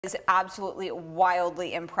Is absolutely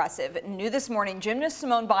wildly impressive. New this morning, gymnast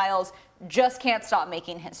Simone Biles just can't stop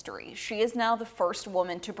making history. She is now the first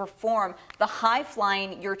woman to perform the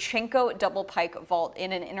high-flying Yurchenko double pike vault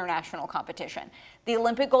in an international competition. The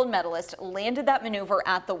Olympic gold medalist landed that maneuver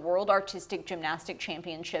at the World Artistic Gymnastic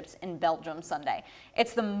Championships in Belgium Sunday.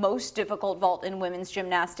 It's the most difficult vault in women's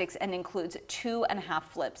gymnastics and includes 2.5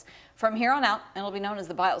 flips. From here on out, it'll be known as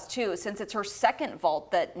the Biles 2, since it's her second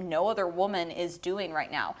vault that no other woman is doing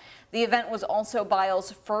right now. The event was also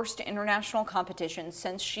Biles' first international competition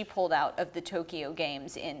since she pulled out of the Tokyo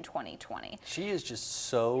Games in 2020. She is just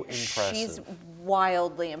so impressive. She's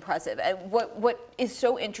wildly impressive. And what is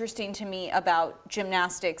so interesting to me about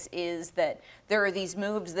gymnastics is that there are these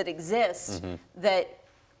moves that exist that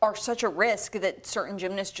are such a risk that certain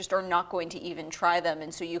gymnasts just are not going to even try them,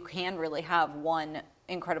 and so you can really have one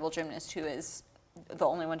incredible gymnast who is the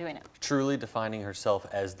only one doing it. Truly defining herself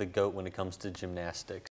as the GOAT when it comes to gymnastics.